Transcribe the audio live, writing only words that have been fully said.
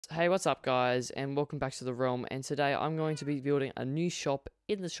Hey, what's up guys, and welcome back to The Realm, and today I'm going to be building a new shop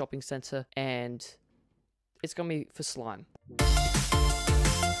in the shopping center, and it's going to be for slime.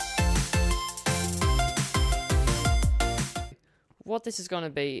 What this is going to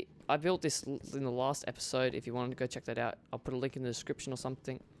be, I built this in the last episode. If you wanted to go check that out, I'll put a link in the description or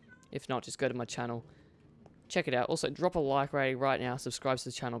something. If not, just go to my channel, check it out. Also, drop a like rating right now, subscribe to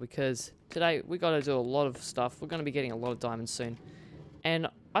the channel, because today we got to do a lot of stuff. We're going to be getting a lot of diamonds soon. And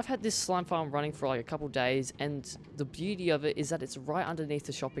I've had this slime farm running for like a couple days, and the beauty of it is that it's right underneath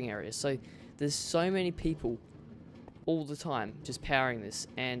the shopping area. So there's so many people all the time just powering this,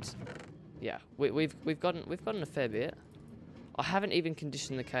 and yeah, we've gotten a fair bit. I haven't even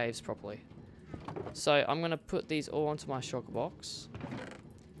conditioned the caves properly, so I'm gonna put these all onto my shulker box.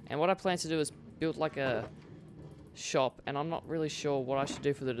 And what I plan to do is build like a shop, and I'm not really sure what I should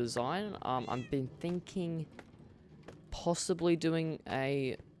do for the design. I've been thinking possibly doing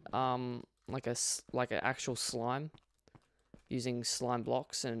a like an actual slime using slime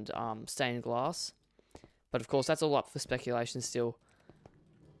blocks and stained glass, but of course that's all up for speculation still.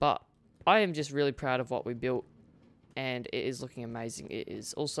 But I am just really proud of what we built, and it is looking amazing. It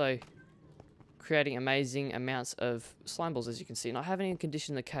is also creating amazing amounts of slime balls, as you can see, and I haven't even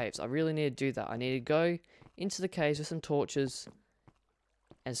conditioned the caves. I really need to do that. I need to go into the caves with some torches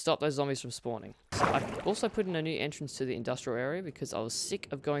and stop those zombies from spawning. So I've also put in a new entrance to the industrial area because I was sick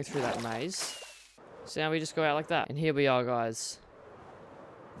of going through that maze. So now we just go out like that. And here we are, guys.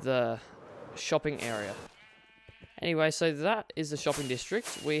 The shopping area. Anyway, so that is the shopping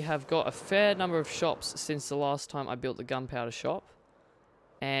district. We have got a fair number of shops since the last time I built the gunpowder shop.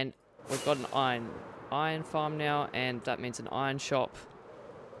 And we've got an iron farm now, and that means an iron shop.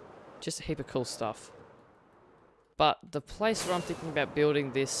 Just a heap of cool stuff. But the place where I'm thinking about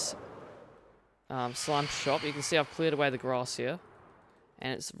building this slime shop, you can see I've cleared away the grass here,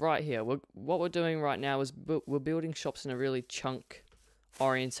 and it's right here. What we're doing right now is we're building shops in a really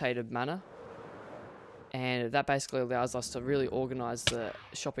chunk-orientated manner, and that basically allows us to really organize the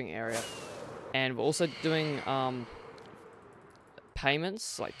shopping area. And we're also doing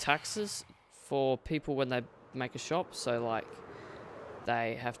payments, like taxes, for people when they make a shop. So like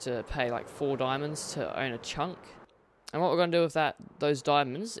they have to pay like 4 diamonds to own a chunk. And what we're going to do with those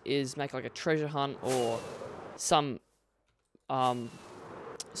diamonds is make like a treasure hunt or some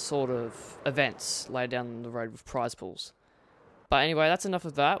sort of events later down the road with prize pools. But anyway, that's enough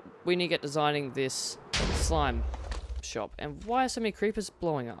of that. We need to get designing this slime shop. And why are so many creepers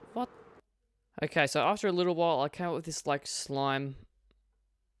blowing up? What? Okay, so after a little while, I came up with this like slime,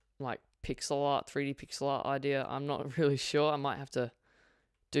 like pixel art, 3D pixel art idea. I'm not really sure. I might have to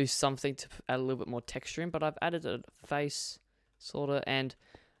do something to add a little bit more texture in, but I've added a face, sorta, and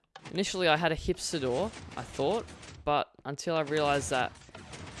initially I had a hipster door, I thought, but until I realized that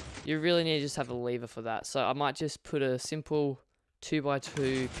you really need to just have a lever for that, so I might just put a simple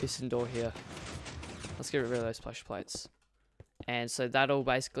 2x2 piston door here. Let's get rid of those splash plates. And so that'll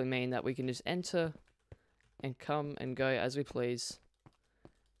basically mean that we can just enter and come and go as we please,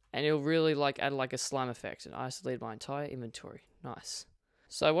 and it'll really like add like a slime effect. And I isolate my entire inventory. Nice.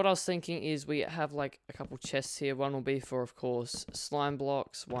 So what I was thinking is we have like a couple chests here. One will be for, of course, slime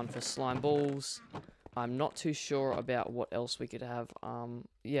blocks, one for slime balls. I'm not too sure about what else we could have.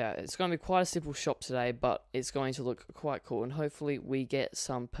 Yeah, it's going to be quite a simple shop today, but it's going to look quite cool, and hopefully we get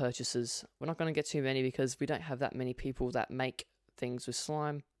some purchases. We're not going to get too many because we don't have that many people that make things with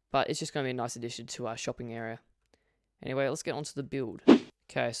slime, but it's just going to be a nice addition to our shopping area. Anyway, let's get on to the build.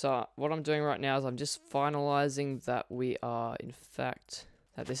 Okay, so what I'm doing right now is I'm just finalizing that we are, in fact,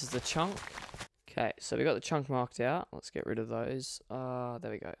 that this is the chunk. Okay, so we got the chunk marked out. Let's get rid of those. There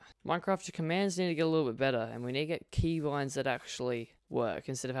we go. Minecraft, your commands need to get a little bit better, and we need to get keybinds that actually work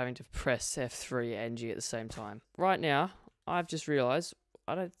instead of having to press F3 and G at the same time. Right now, I've just realized,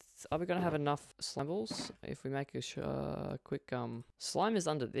 are we going to have enough slime balls if we make a quick, slime is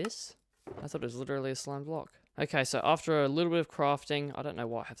under this? I thought it was literally a slime block. Okay, so after a little bit of crafting, I don't know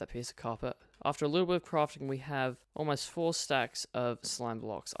why I have that piece of carpet. After a little bit of crafting, we have almost 4 stacks of slime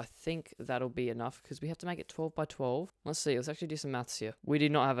blocks. I think that'll be enough because we have to make it 12 by 12. Let's see, let's actually do some maths here. We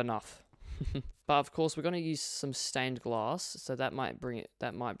did not have enough. But of course, we're going to use some stained glass, so that might bring it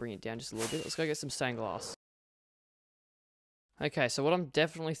down just a little bit. Let's go get some stained glass. Okay, so what I'm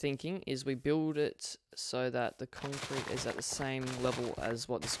definitely thinking is we build it so that the concrete is at the same level as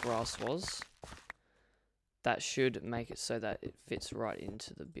what this grass was. That should make it so that it fits right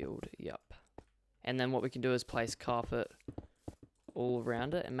into the build, yep. And then what we can do is place carpet all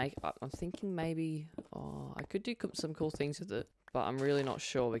around it and make, I'm thinking maybe, I could do some cool things with it, but I'm really not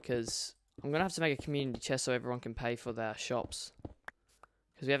sure because I'm going to have to make a community chest so everyone can pay for their shops.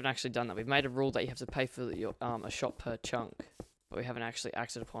 Because we haven't actually done that. We've made a rule that you have to pay for your a shop per chunk, but we haven't actually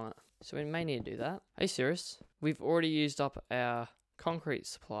acted upon it. So we may need to do that. Are you serious? We've already used up our concrete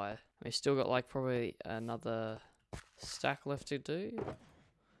supply. We've still got like probably another stack left to do.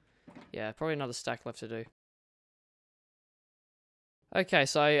 Yeah, probably another stack left to do. Okay,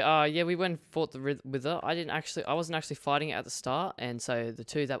 so yeah, we went and fought the Wither. I wasn't actually fighting it at the start, and so the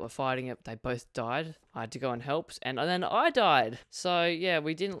two that were fighting it, they both died. I had to go and help, and then I died. So yeah,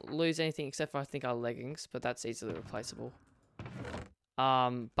 we didn't lose anything except for I think our leggings, but that's easily replaceable.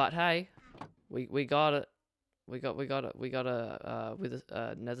 But hey, we got it. We got a with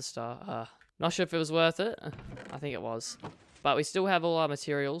a nether star. Not sure if it was worth it. I think it was, but we still have all our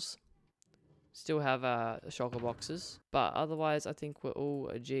materials. Still have shulker boxes, but otherwise I think we're all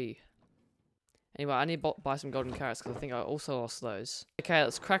a G. Anyway, I need to buy some golden carrots because I think I also lost those. Okay,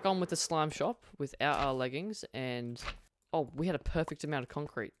 let's crack on with the slime shop without our leggings, and oh, we had a perfect amount of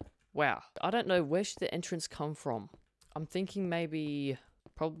concrete. Wow. I don't know, where should the entrance come from? I'm thinking maybe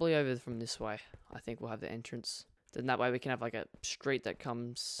probably over from this way. I think we'll have the entrance. Then that way we can have like a street that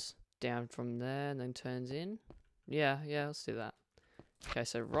comes down from there and then turns in. Yeah, let's do that. Okay,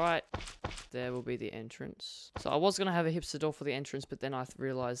 so right there will be the entrance. So I was going to have a hipster door for the entrance, but then I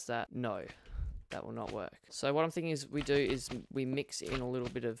realized that no, that will not work. So what I'm thinking is we mix in a little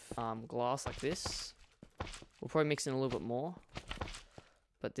bit of glass like this. We'll probably mix in a little bit more,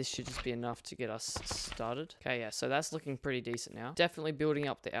 but this should just be enough to get us started. Okay, yeah, so that's looking pretty decent now. Definitely building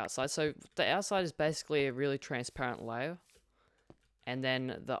up the outside. So the outside is basically a really transparent layer, and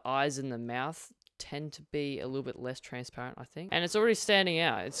then the eyes and the mouth tend to be a little bit less transparent, I think. And it's already standing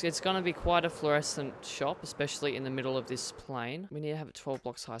out. It's going to be quite a fluorescent shop, especially in the middle of this plane. We need to have it 12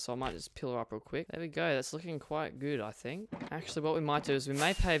 blocks high, so I might just pillar up real quick. There we go. That's looking quite good, I think. Actually, what we might do is we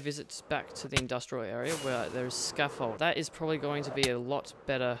may pay a visit back to the industrial area where there's scaffold. That is probably going to be a lot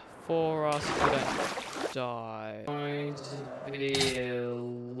better for us if we don't die. Going to be a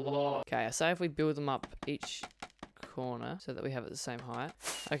lot. Okay, I say if we build them up each corner so that we have it the same height.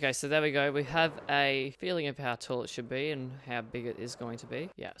 Okay, so there we go. We have a feeling of how tall it should be and how big it is going to be.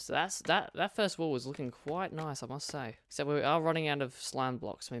 Yeah, so that first wall was looking quite nice, I must say. Except we are running out of slime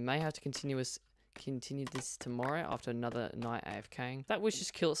blocks. We may have to continue this tomorrow after another night AFKing. That wish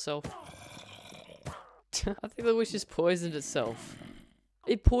just kill itself. I think the wish just poisoned itself.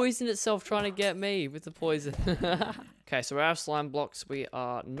 It poisoned itself trying to get me with the poison. Okay, so we're out of slime blocks. We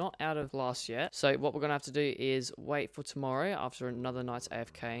are not out of glass yet. So what we're going to have to do is wait for tomorrow after another night's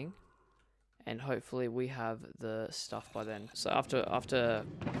AFKing. And hopefully we have the stuff by then. So after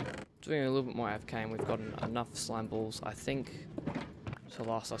doing a little bit more AFKing, we've got enough slime balls, I think, to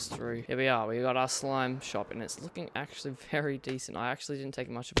last us through. Here we are. We got our slime shop, and it's looking actually very decent. I actually didn't take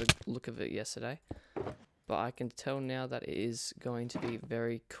much of a look of it yesterday, but I can tell now that it is going to be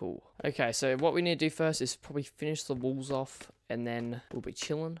very cool. Okay, so what we need to do first is probably finish the walls off, and then we'll be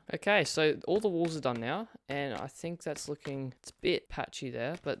chilling. Okay, so all the walls are done now, and I think that's looking, it's a bit patchy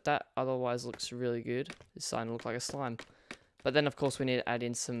there, but that otherwise looks really good. It's starting to look like a slime. But then, of course, we need to add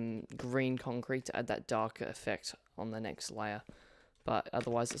in some green concrete to add that darker effect on the next layer. But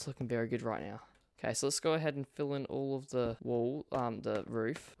otherwise, it's looking very good right now. Okay, so let's go ahead and fill in all of the wall, the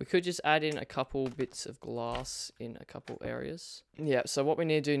roof. We could just add in a couple bits of glass in a couple areas. Yeah, so what we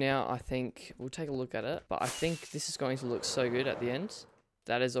need to do now, I think, we'll take a look at it, but I think this is going to look so good at the end.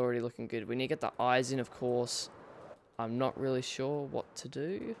 That is already looking good. We need to get the eyes in, of course. I'm not really sure what to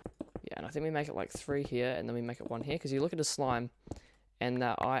do. Yeah, and I think we make it like 3 here, and then we make it 1 here, because you look at the slime, and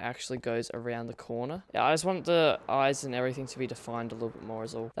that eye actually goes around the corner. Yeah, I just want the eyes and everything to be defined a little bit more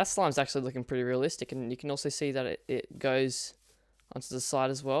as well. That slime's actually looking pretty realistic, and you can also see that it goes onto the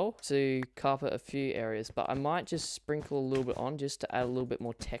side as well to carpet a few areas, but I might just sprinkle a little bit on just to add a little bit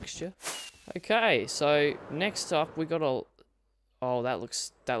more texture. Okay, so next up we got a... Oh, that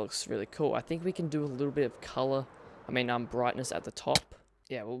looks really cool. I think we can do a little bit of color, brightness at the top.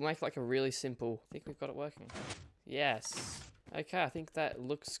 Yeah, we'll make like a really simple... I think we've got it working. Yes. Okay, I think that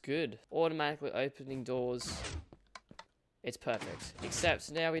looks good. Automatically opening doors. It's perfect.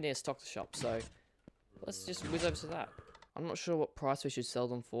 Except now we need to stock the shop, so let's just whiz over to that. I'm not sure what price we should sell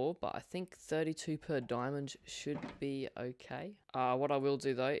them for, but I think 32 per diamond should be okay. What I will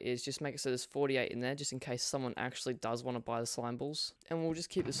do though is just make it so there's 48 in there, just in case someone actually does want to buy the slime balls. And we'll just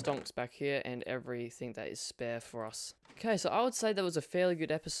keep the stonks back here and everything that is spare for us. Okay, so I would say that was a fairly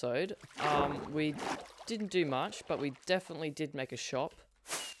good episode. We didn't do much, but we definitely did make a shop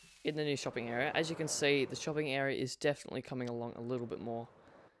in the new shopping area. As you can see, the shopping area is definitely coming along a little bit more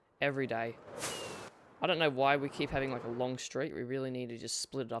every day. I don't know why we keep having like a long street. We really need to just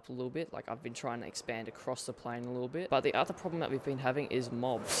split it up a little bit. Like I've been trying to expand across the plane a little bit. But the other problem that we've been having is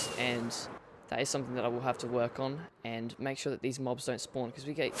mobs, and that is something that I will have to work on and make sure that these mobs don't spawn, because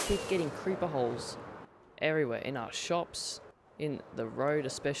we keep getting creeper holes everywhere, in our shops, in the road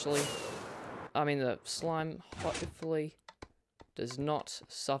especially. I mean, the slime hopefully does not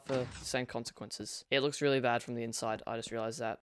suffer the same consequences. It looks really bad from the inside, I just realized that.